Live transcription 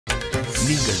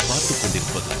நீங்கள் பார்த்துக்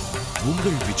கொண்டிருப்பது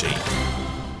உங்கள் விஜய்.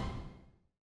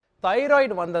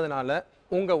 தைராய்டு வந்ததுனால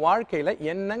உங்க வாழ்க்கையில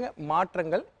என்னங்க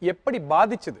மாற்றங்கள் எப்படி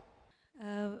பாதிச்சது?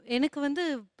 எனக்கு வந்து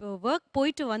ஒர்க்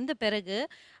போயிட்டு வந்த பிறகு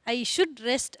I should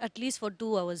rest at least for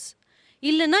 2 hours.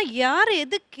 இல்லைன்னா யார்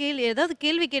ஏதாவது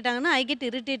கேள்வி கேட்டாங்கன்னா I get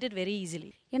irritated very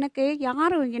easily. எனக்கு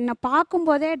யாரும் என்னை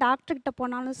பார்க்கும்போதே டாக்டர்கிட்ட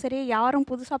போனாலும் சரி, யாரும்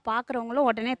புதுசாக பார்க்குறவங்களும்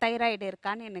உடனே தைராய்டு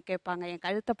இருக்கான்னு என்ன கேட்பாங்க என்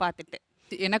கழுத்தை பார்த்துட்டு.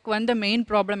 எனக்கு வந்த மெயின்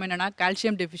ப்ராப்ளம் என்னென்னா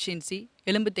கால்சியம் டெஃபிஷியன்சி,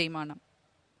 எலும்பு தேய்மானம்.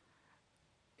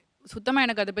 சுத்தமாக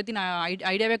எனக்கு அதை பற்றி நான்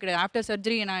ஐடியாவே கிடையாது. ஆஃப்டர்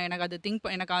சர்ஜரி எனக்கு அது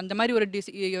எனக்கு அந்த மாதிரி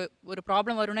ஒரு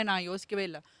ப்ராப்ளம் வரும்னு நான் யோசிக்கவே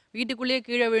இல்லை. வீட்டுக்குள்ளேயே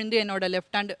கீழே விழுந்து என்னோட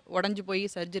லெஃப்ட் ஹேண்ட் உடஞ்சி போய்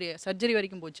சர்ஜரி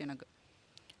வரைக்கும் போச்சு எனக்கு.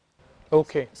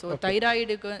 ஓகே. ஸோ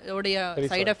தைராய்டுக்கு உடைய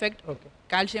சைடு எஃபெக்ட்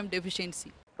கால்சியம் டெஃபிஷியன்சி.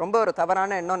 ரொம்ப ஒரு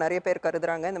தவறான எண்ணம் நிறைய பேர்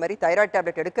கருதுறாங்க. இந்த மாதிரி தைராய்டு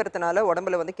டேப்லெட் எடுக்கிறதுனால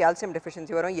உடம்புல வந்து கால்சியம்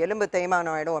டெஃபிஷியன்சி வரும், எலும்பு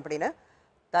தேய்மானம் ஆகிடும் அப்படின்னு.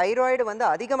 தைராய்டு வந்து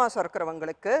அதிகமாக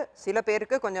சுரக்கிறவங்களுக்கு சில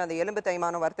பேருக்கு கொஞ்சம் அந்த எலும்பு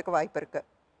தேய்மானம் வரத்துக்கு வாய்ப்பு இருக்குது.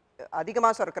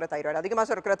 அதிகமாக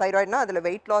சுரக்கிற தைராய்டுனா அதில்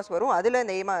வெயிட் லாஸ் வரும், அதில்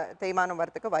தேய்மானம்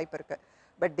வரத்துக்கு வாய்ப்பு இருக்குது.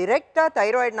 பட் டிரெக்டாக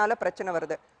தைராய்டுனால பிரச்சனை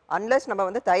வருது. அன்லெஸ் நம்ம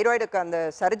வந்து தைராய்டுக்கு அந்த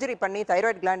சர்ஜரி பண்ணி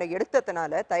தைராய்டு கிளாண்டை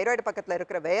எடுத்ததுனால தைராய்டு பக்கத்தில்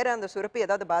இருக்கிற வேற அந்த சுரப்பி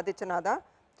ஏதாவது பாதிச்சுனா தான்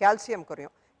கால்சியம்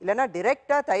குறையும். இல்லைன்னா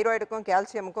டிரெக்டாக தைராய்டுக்கும்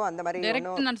கால்சியமுக்கும் அந்த மாதிரி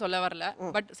நான் சொல்ல வரல,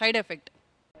 பட் சைடு எஃபெக்ட்.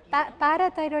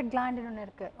 பேராதைராய்டு கிளாண்டுன்னு ஒன்று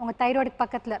இருக்குது உங்கள் தைராய்டுக்கு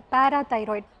பக்கத்தில்,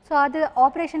 பேராதைராய்டு. ஸோ அது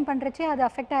ஆப்ரேஷன் பண்ணுறச்சே அது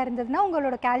அஃபெக்ட் ஆயிருந்ததுன்னா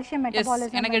உங்களோட கால்சியம்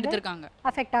மெட்டபாலிசம் எனக்கு எடுத்திருக்காங்க,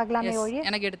 அஃபெக்ட் ஆகலாமே ஒழிய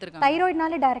எனக்கு எடுத்திருக்காங்க.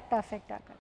 தைராய்டுனால டைரக்டாக அஃபெக்ட்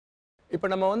ஆகும். இப்போ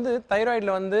நம்ம வந்து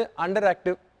தைராய்டில் வந்து under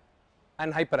active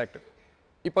and hyper active.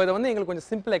 இப்போ இதை வந்து எங்களுக்கு கொஞ்சம்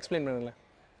சிம்பிளாக எக்ஸ்பிளைன் பண்ணுங்களேன்.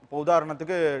 இப்போ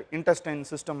உதாரணத்துக்கு இன்டெஸ்டைன்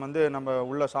சிஸ்டம் வந்து நம்ம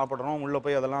உள்ளே சாப்பிட்றோம், உள்ளே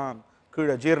போய் அதெல்லாம்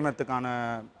கீழே ஜீரணத்துக்கான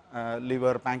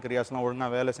லிவர் பேங்க்ரியாஸ்லாம்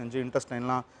ஒழுங்காக வேலை செஞ்சு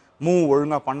இன்டெஸ்டைன்லாம்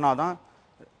ஒழுங்காக பண்ணால் தான்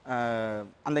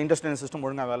அந்த இன்டெஸ்டைன் சிஸ்டம்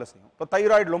ஒழுங்காக வேலை செய்யும். இப்போ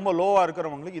தைராய்டு ரொம்ப லோவாக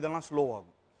இருக்கிறவங்களுக்கு இதெல்லாம் ஸ்லோ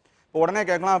ஆகும். இப்போ உடனே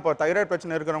கேட்கலாம், இப்போ தைராய்டு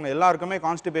பிரச்சனை இருக்கிறவங்க எல்லாருக்குமே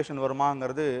கான்ஸ்டிபேஷன்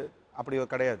வருமாங்கிறது அப்படி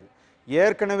கிடையாது.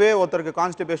 ஏற்கனவே ஒருத்தருக்கு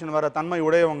கான்ஸ்டிபேஷன் வர தன்மை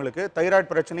உடையவங்களுக்கு தைராய்டு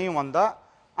பிரச்சனையும் வந்தால்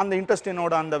அந்த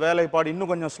இன்டெஸ்டைனோட அந்த வேலைப்பாடு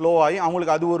இன்னும் கொஞ்சம் ஸ்லோ ஆகி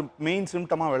அவங்களுக்கு அது ஒரு மெயின்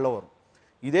சிம்டமாக வெளில வரும்.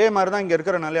 இதே மாதிரி தான் இங்கே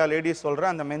இருக்கிற நிறையா லேடிஸ் சொல்கிற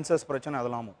அந்த மென்சஸ் பிரச்சனை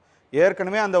அதெல்லாமும்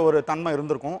ஏற்கனவே அந்த ஒரு தன்மை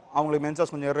இருந்திருக்கும், அவங்களுக்கு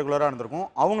மென்சஸ் கொஞ்சம் இரெகுலராக இருந்திருக்கும்.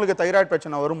 அவங்களுக்கு தைராய்டு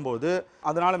பிரச்சனை வரும்போது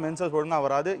அதனால மென்சஸ் ஒழுங்காக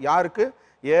வராது. யாருக்கு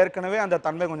ஏற்கனவே அந்த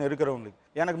தன்மை கொஞ்சம் இருக்கிறவங்களுக்கு.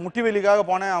 எனக்கு முட்டி வலிக்காக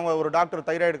போனேன், அவங்க ஒரு டாக்டர்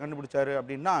தைராய்டு கண்டுபிடிச்சாரு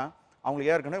அப்படின்னா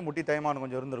அவங்களுக்கு ஏற்கனவே முட்டி தேய்மானம்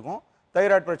கொஞ்சம் இருந்திருக்கும்,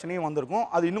 தைராய்டு பிரச்சனையும் வந்திருக்கும்,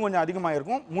 அது இன்னும் கொஞ்சம் அதிகமாக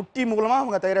இருக்கும். முட்டி மூலமாக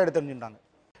அவங்க தைராய்டு தெரிஞ்சுட்டாங்க.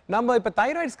 நம்ம இப்போ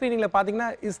தைராய்டு ஸ்க்ரீனிங்கில் பார்த்தீங்கன்னா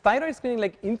தைராய்டு ஸ்க்ரீனிங்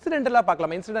லைக் இன்சிடென்டலாக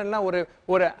பார்க்கலாமா? இன்சிடென்ட்லாம்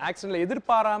ஒரு ஆக்சிடென்ட்ல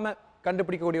எதிர்பாராம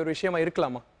கண்டுபிடிக்கக்கூடிய ஒரு விஷயமா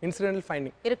இருக்கலாமா? இன்சிடென்டல்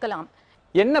ஃபைண்டிங் இருக்கலாம்.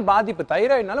 என்ன பாதிப்பு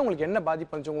தைராய்டுனால உங்களுக்கு என்ன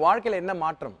பாதிப்பு வந்துச்சு? உங்க வாழ்க்கையில என்ன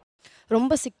மாற்றம்?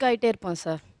 ரொம்ப சிக்காயிட்டே இருப்போம்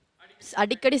சார்,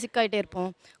 அடிக்கடி சிக்காயிட்டே இருப்போம்.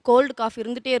 கோல்டு காஃப்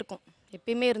இருந்துகிட்டே இருக்கும்,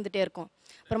 எப்பயுமே இருந்துகிட்டே இருக்கும்.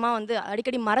 அப்புறமா வந்து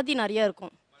அடிக்கடி மறதி நிறையா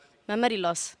இருக்கும், மெமரி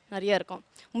லாஸ் நிறையா இருக்கும்,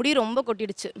 முடி ரொம்ப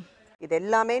கொட்டிடுச்சு. இது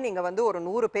எல்லாமே நீங்கள் வந்து ஒரு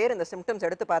 100 பேர் இந்த சிம்டம்ஸ்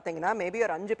எடுத்து பார்த்தீங்கன்னா மேபி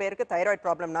ஒரு 5 பேருக்கு தைராய்டு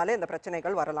ப்ராப்ளம்னாலே இந்த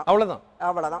பிரச்சனைகள் வரலாம்.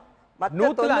 அவ்வளவுதான்.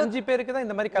 105 பேருக்கு தான்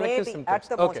இந்த மாதிரி கலெக்டிவ்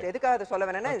சிம்டம்ஸ். எதுக்காக அதை சொல்ல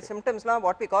வேணும்னா இந்த சிம்டம்ஸ்லாம்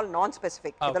வாட் வி கால் நான்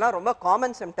ஸ்பெசிஃபிக். இதெல்லாம் ரொம்ப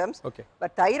காமன் சிம்டம்ஸ்,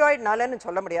 பட் தைராய்டுனாலன்னு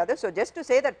சொல்ல முடியாது. So just to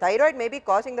say that thyroid may be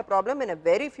causing the problem in a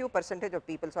very few percentage of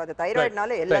people. So அது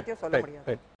தைராய்டுனால எல்லாத்தையும் சொல்ல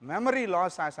முடியாது. Memory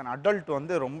loss as an adult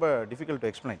வந்து ரொம்ப difficult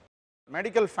to explain.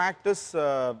 Medical fact is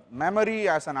memory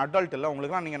as an adult இல்லை.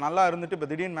 உங்களுக்குலாம் நீங்கள் நல்லா இருந்துட்டு இப்போ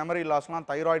திடீர்னு மெமரி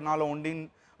லாஸ்லாம் தைராய்டுனால ஒண்டின்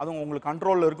அதுவும் உங்களுக்கு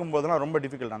கண்ட்ரோலில் இருக்கும்போதெல்லாம் ரொம்ப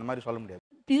டிஃபிகல்ட், அந்த மாதிரி சொல்ல முடியாது.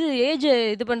 இது ஏஜ்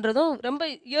இது பண்ணுறதும் ரொம்ப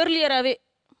இயர்லியராகவே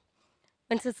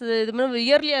மென்சஸ் இது மாதிரி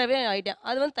இயர்லியராகவே ஆகிட்டேன்.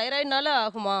 அது வந்து தைராய்டுனால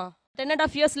ஆகுமா?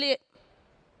 10.5 இயர்ஸ்லேயே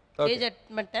ஏஜ்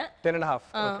பண்ணிட்டேன்.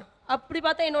 10.5. அப்படி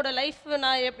பார்த்தா என்னோட லைஃப்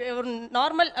நான் ஒரு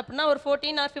நார்மல் அப்படின்னா ஒரு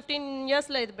 14 or 15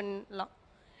 இயர்ஸில் இது பண்ணலாம்.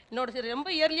 என்னோட ரொம்ப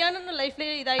இயர்லியான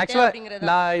லைஃப்லேயே இதாகிட்டேன் அப்படிங்கிறது.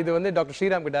 நான் இது வந்து டாக்டர்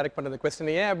ஸ்ரீராமுக்கு டைரக்ட் பண்ணது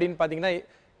கொஸ்டின். ஏன் அப்படின்னு பார்த்தீங்கன்னா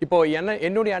இப்போ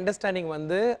என்னுடைய அண்டர்ஸ்டாண்டிங்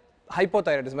வந்து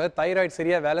ஹைப்போதைராய்டிசம், தைராய்டு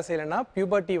சரியா வேலை செய்யலைன்னா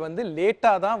பியூபர்ட்டி வந்து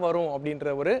லேட்டாக தான் வரும்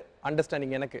அப்படின்ற ஒரு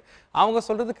அண்டர்ஸ்டாண்டிங் எனக்கு. அவங்க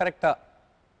சொல்றது கரெக்டா?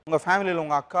 உங்கள் ஃபேமிலியில்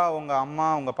உங்கள் அக்கா, உங்கள் அம்மா,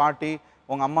 உங்கள் பாட்டி,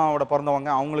 உங்கள் அம்மாவோட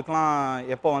பிறந்தவங்க அவங்களுக்குலாம்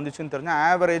எப்போ வந்துச்சுன்னு தெரிஞ்சால்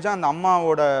ஆவரேஜாக அந்த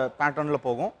அம்மாவோட பேட்டர்னில்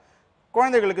போகும்.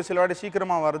 குழந்தைகளுக்கு சில வாட்டி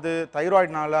சீக்கிரமாக வருது.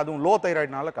 தைராய்டுனால, அதுவும் லோ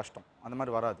தைராய்டுனால கஷ்டம், அந்த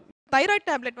மாதிரி வராது. தைராய்டு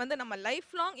டேப்லெட் வந்து நம்ம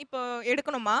லைஃப் லாங் இப்போ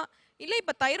எடுக்கணுமா, இல்லை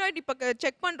இப்போ தைராய்டு இப்போ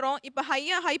செக் பண்ணுறோம், இப்போ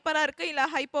ஹைப்பராக இருக்குது இல்லை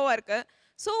ஹைப்போவாக இருக்குது,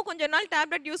 ஸோ கொஞ்ச நாள்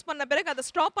டேப்லெட் யூஸ் பண்ண பிறகு அதை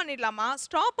ஸ்டாப் பண்ணிடலாமா?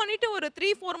 ஸ்டாப் பண்ணிவிட்டு ஒரு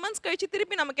 3-4 months கழிச்சு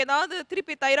திருப்பி நமக்கு ஏதாவது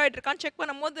திருப்பி தைராய்டு இருக்கான்னு செக்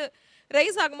பண்ணும்போது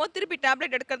ரைஸ் ஆகும்போது திருப்பி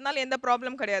டேப்லெட் எடுக்கிறதுனால எந்த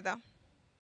ப்ராப்ளம் கிடையாதா?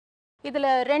 இதில்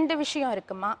 2 விஷயம்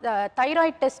இருக்குமா.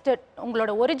 தைராய்டு டெஸ்ட்டு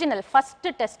உங்களோட ஒரிஜினல்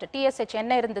ஃபஸ்ட்டு டெஸ்ட் டிஎஸ்ஹெச்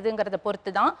என்ன இருந்ததுங்கிறத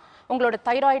பொறுத்து தான் உங்களோட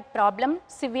தைராய்டு ப்ராப்ளம்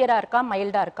சிவியராக இருக்கா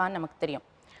மைல்டாக இருக்கான்னு நமக்கு தெரியும்.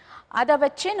 அதை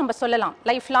வச்சு நம்ம சொல்லலாம்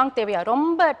லைஃப் லாங் தேவையா.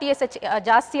 ரொம்ப டிஎஸ்ஹெச்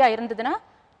ஜாஸ்தியாக இருந்ததுன்னா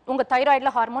உங்கள்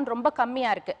தைராய்டில் ஹார்மோன் ரொம்ப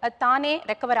கம்மியாக இருக்குது, அது தானே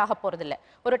ரெக்கவர் ஆக போகிறதில்ல.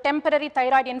 ஒரு டெம்பரரி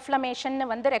தைராய்டு இன்ஃப்ளமேஷன்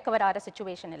வந்து ரெக்கவர் ஆகிற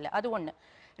சுச்சுவேஷன் இல்லை. அது ஒன்று.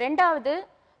 ரெண்டாவது,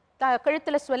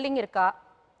 கழுத்தில் ஸ்வெல்லிங் இருக்கா,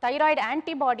 தைராய்டு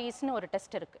ஆன்டிபாடிஸ்னு ஒரு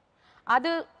டெஸ்ட் இருக்குது. அது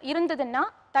இருந்ததுன்னா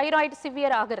தைராய்டு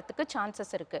சிவியர் ஆகிறதுக்கு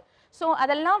சான்சஸ் இருக்குது. ஸோ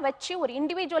அதெல்லாம் வச்சு ஒரு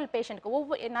இண்டிவிஜுவல்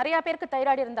பேஷண்ட்டுக்கு நிறையா பேருக்கு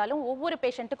தைராய்டு இருந்தாலும் ஒவ்வொரு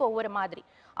பேஷண்ட்டுக்கு ஒவ்வொரு மாதிரி.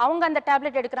 அவங்க அந்த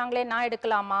டேப்லெட் எடுக்கிறாங்களே, நான்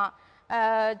எடுக்கலாமா?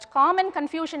 காமன்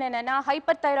கன்ஃபியூஷன் என்னென்னா,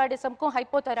 ஹைப்பர் தைராய்டிசம்க்கும்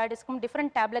ஹைப்போ தைராய்டிஸ்க்கும்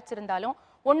டிஃப்ரெண்ட் டேப்லெட்ஸ் இருந்தாலும்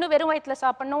ஒன்று வெறும் வயிற்றில்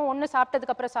சாப்பிடணும், ஒன்று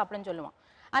சாப்பிட்டதுக்கப்புறம் சாப்பிடணும்னு சொல்லுவான்.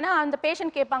 ஆனால் அந்த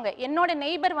பேஷண்ட் கேட்பாங்க, என்னோட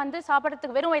நெய்பர் வந்து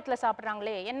சாப்பிட்றதுக்கு வெறும் வயிற்றில்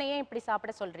சாப்பிட்றாங்களே, என்ன ஏன் இப்படி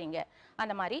சாப்பிட சொல்கிறீங்க?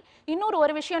 அந்த மாதிரி.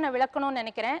 ஒரு விஷயம் நான் விளக்கணும்னு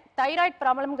நினைக்கிறேன். தைராய்டு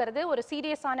ப்ராப்ளம்ங்கிறது ஒரு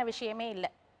சீரியஸான விஷயமே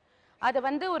இல்லை. அது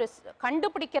வந்து ஒரு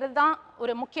கண்டுபிடிக்கிறது தான்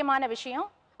ஒரு முக்கியமான விஷயம்.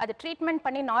 அது ட்ரீட்மெண்ட்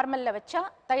பண்ணி நார்மலில் வச்சா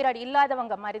தைராய்டு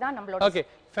இல்லாதவங்க மாதிரி தான் நம்மளோட. Okay,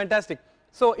 fantastic.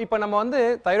 ஸோ இப்போ நம்ம வந்து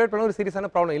தைராய்டு ப்ராப்ளம் ஒரு சீரியஸான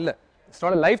ப்ராப்ளம் இல்லை, it's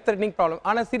not life threatening problem.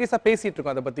 ஆனால் சீரியஸாக பேசிட்டு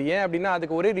இருக்கோம் அதை பற்றி. ஏன் அப்படின்னா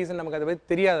அதுக்கு ஒரே ரீசன் நமக்கு அதை பற்றி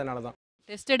தெரியாதனால தான்.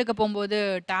 டெஸ்ட் எடுக்க போகும்போது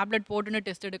டேப்லெட் போட்டுன்னு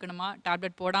டெஸ்ட் எடுக்கணுமா,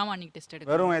 டேப்லெட் போடாமல் அன்றைக்கி டெஸ்ட்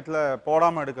எடுக்கணும்? வெறும் வயிற்றுல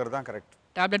போடாமல் எடுக்கிறது தான் கரெக்ட்.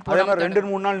 டேப்லெட் போடாமல்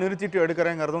 2-3 நாள் நிறுத்திட்டு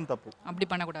எடுக்கிறேங்கிறதும் தப்பு. அப்படி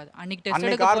பண்ணக்கூடாது. அன்னைக்கு டெஸ்ட்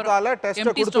எடுக்க கார்த்தால டெஸ்ட்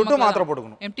கொடுத்துட்டு மாத்திரை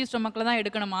போட்டுக்கணும். எம்டி ஸ்டொமக்ல தான்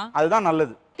எடுக்கணுமா? அதுதான்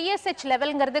நல்லது. TSH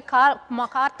லெவல்ங்கிறது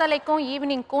கார்த்தாலைக்கும்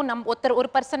ஈவினிங்க்கும்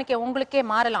ஒரு பர்சனுக்கு உங்களுக்கே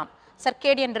மாறலாம்.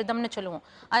 சர்க்கேடியன் ரிதம்னு சொல்லுவோம்.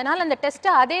 அதனால அந்த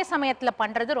டெஸ்ட்டை அதே சமயத்தில்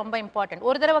பண்ணுறது ரொம்ப இம்பார்ட்டன்ட்.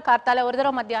 ஒரு தடவை கார்த்தால, ஒரு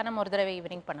தடவை மத்தியானம், ஒரு தடவை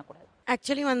ஈவினிங் பண்ணக்கூடாது.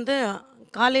 ஆக்சுவலி வந்து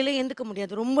காலையில் எழுந்துக்க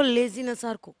முடியாது, ரொம்ப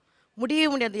லேசினஸாக இருக்கும், முடியவே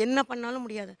முடியாது, என்ன பண்ணாலும்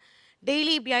முடியாது.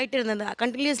 டெய்லி இப்படி ஆகிட்டு இருந்தது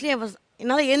கண்டினியூஸ்லி.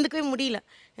 என்னால் எழுந்துக்கவே முடியல.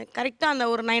 கரெக்டாக அந்த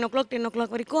ஒரு 9 o'clock 10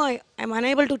 o'clock வரைக்கும் I am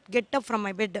unable to get up from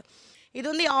my bed. இது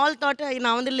வந்து ஆல் தாட்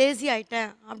நான் வந்து லேசி ஆகிட்டேன்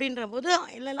அப்படின்ற போது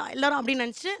எல்லாரும் அப்படின்னு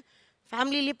நினச்சி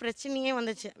ஃபேமிலிலேயே பிரச்சனையே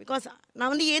வந்துச்சு. பிகாஸ்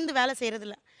நான் வந்து ஏந்து வேலை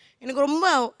செய்கிறதில்ல, எனக்கு ரொம்ப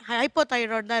ஹைப்போ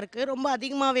தைராய்டு தான் இருக்குது, ரொம்ப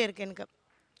அதிகமாகவே இருக்குது எனக்கு.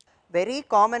 வெரி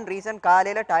காமன் ரீசன்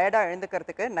காலையில் டயர்டாக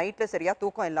எழுந்துக்கிறதுக்கு நைட்டில் சரியாக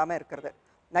தூக்கம் இல்லாமல் இருக்கிறது.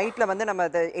 நைட்டில் வந்து நம்ம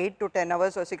 8 to 10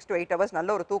 hours 6 to 8 hours நல்ல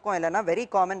ஒரு தூக்கம் இல்லைன்னா very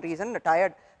common reason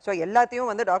tired. So எல்லாத்தையும்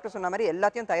வந்து டாக்டர் சொன்ன மாதிரி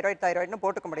எல்லாத்தையும் தைராய்டுன்னு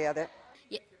போட்டுக்க முடியாது.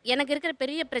 எனக்கு இருக்கிற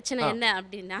பெரிய பிரச்சனை என்ன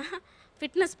அப்படின்னா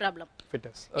ஃபிட்னஸ் ப்ராப்ளம்.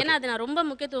 ஏன்னா அது நான் ரொம்ப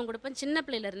முக்கியத்துவம் கொடுப்பேன். சின்ன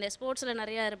பிள்ளையிலேருந்தே ஸ்போர்ட்ஸில்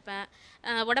நிறையா இருப்பேன்,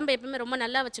 உடம்பை எப்பவுமே ரொம்ப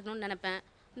நல்லா வச்சுக்கணும்னு நினைப்பேன்.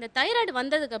 இந்த தைராய்டு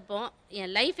வந்ததுக்கப்புறம்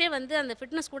என் லைஃபே வந்து அந்த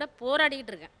ஃபிட்னஸ் கூட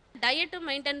போராடிக்கிட்டு இருக்கேன். டயட்டும்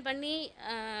மெயின்டைன் பண்ணி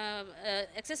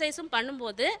எக்ஸசைஸும்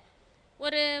பண்ணும்போது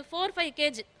ஒரு 4-5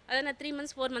 kg, அதை நான் 3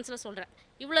 months 4 months சொல்கிறேன்.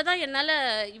 இவ்வளோ தான் என்னால்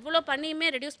இவ்வளோ பண்ணியுமே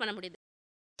ரெடியூஸ் பண்ண முடியுது.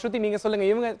 ஸ்ருதி, நீங்கள்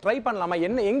சொல்லுங்கள், இவங்க ட்ரை பண்ணலாமா?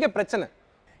 எங்கே பிரச்சனை?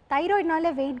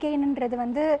 தைராய்டுனால வெயிட் கெயின்ன்றது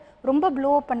வந்து ரொம்ப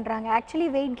ப்ளோ பண்ணுறாங்க. Actually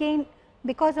weight gain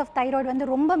because of thyroid வந்து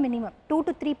ரொம்ப மினிமம் 2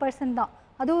 to 3% தான்.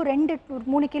 அதுவும்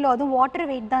 2-3 கிலோ, அதுவும் வாட்டர்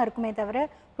வெயிட் தான் இருக்குமே தவிர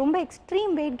ரொம்ப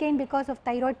extreme weight gain because of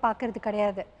thyroid பார்க்கறது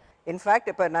கிடையாது. இன்ஃபேக்ட்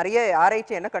இப்போ நிறைய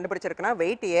ஆராய்ச்சி என்ன கண்டுபிடிச்சிருக்குன்னா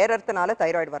வெயிட் ஏறறதுனால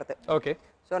தைராய்டு வருது. ஓகே.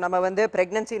 ஸோ நம்ம வந்து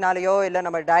ப்ரெக்னன்சினாலேயோ இல்லை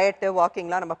நம்ம டயட்டு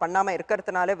வாக்கிங்லாம் நம்ம பண்ணாமல்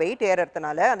இருக்கிறதுனால வெயிட்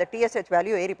ஏறறதுனால அந்த TSH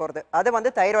வேல்யூ ஏறி போகிறது. அதை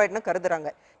வந்து தைராய்டுன்னு கருதுறாங்க.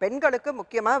 பெண்களுக்கு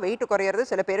முக்கியமாக வெயிட் குறையிறது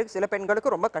சில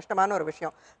பெண்களுக்கு ரொம்ப கஷ்டமான ஒரு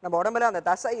விஷயம். நம்ம உடம்புல அந்த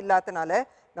தசை இல்லாதனால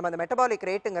நம்ம அந்த மெட்டபாலிக்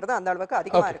ரேட்டுங்கிறது அந்த அளவுக்கு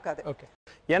அதிகமாக இருக்காது. ஓகே.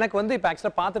 எனக்கு வந்து இப்போ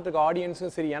ஆக்சுவலாக பார்த்துட்டு இருக்க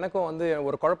ஆடியன்ஸும் சரி, எனக்கும் வந்து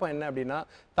ஒரு குழப்பம் என்ன அப்படின்னா,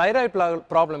 தைராய்டு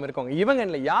ப்ராப்ளம் இருக்கவங்க இவங்க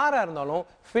இல்லை யாராக இருந்தாலும்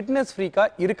ஃபிட்னஸ் ஃப்ரீக்காக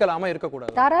இருக்கலாமா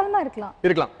இருக்கக்கூடாது? தாராளமாக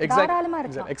இருக்கலாம்.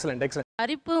 எக்ஸலென்ட்.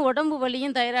 அரிப்பு உடம்பு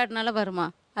வலியும் தைராய்டுனால வருமா?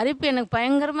 அரிப்பு எனக்கு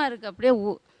பயங்கரமாக இருக்குது, அப்படியே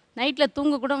நைட்டில்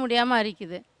தூங்க கூட முடியாமல்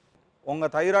அரிக்குது.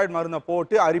 உங்கள் தைராய்டு மருந்தை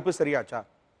போட்டு அரிப்பு சரியாச்சா?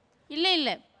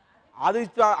 இல்லை அது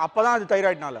அப்போ தான் அது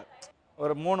தைராய்டுனால.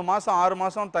 ஒரு 3 மாதம் 6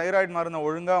 மாதம் தைராய்டு மருந்தை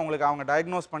ஒழுங்காக உங்களுக்கு அவங்க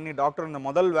டயக்னோஸ் பண்ணி டாக்டர் இந்த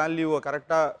முதல் வேல்யூவை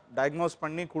கரெக்டாக டயக்னோஸ்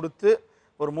பண்ணி கொடுத்து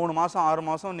ஒரு 3 மாதம் 6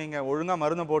 மாதம் நீங்கள் ஒழுங்காக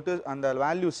மருந்தை போட்டு அந்த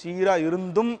வேல்யூ சீராக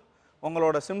இருந்தும்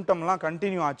உங்களோட சிம்டம்லாம்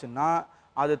கண்டினியூ ஆச்சுன்னா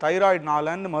அது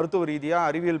தைராய்டுனாலன்னு மருத்துவ ரீதியாக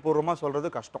அறிவியல் பூர்வமாக சொல்கிறது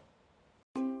கஷ்டம்.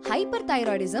 ஹைப்பர்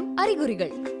தைராய்டிசம்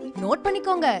அறிகுறிகள் நோட்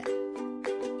பண்ணிக்கோங்க.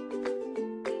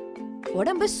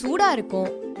 உடம்பு சூடா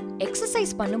இருக்கும்,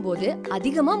 எக்ஸசைஸ் பண்ணும்போது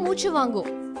அதிகமா மூச்சு வாங்கும்,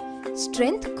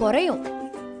 ஸ்ட்ரென்த் குறையும்,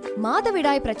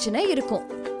 மாதவிடாய் பிரச்சனை இருக்கும்,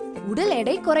 உடல்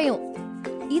எடை குறையும்,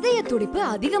 இதய துடிப்பு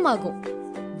அதிகமாகும்,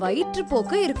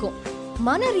 வயிற்றுப்போக்கு இருக்கும்,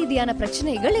 மன ரீதியான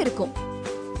பிரச்சனைகள் இருக்கும்.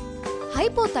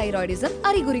 ஹைப்போதைராய்டிசம்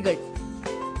அறிகுறிகள்: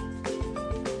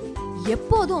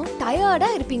 எப்போதும் டயர்டா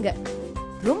இருப்பீங்க,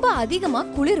 ரொம்ப அதிகமா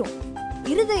குளிரும்,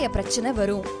 இருதய பிரச்சனை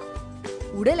வரும்,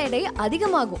 உடல் எடை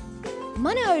அதிகமாகும்,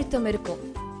 மன அழுத்தம் இருக்கும்,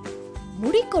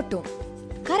 முடி கொட்டும்,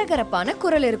 கரகரப்பான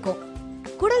குரல் இருக்கும்,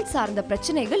 குடல் சார்ந்த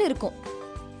பிரச்சனைகள் இருக்கும்.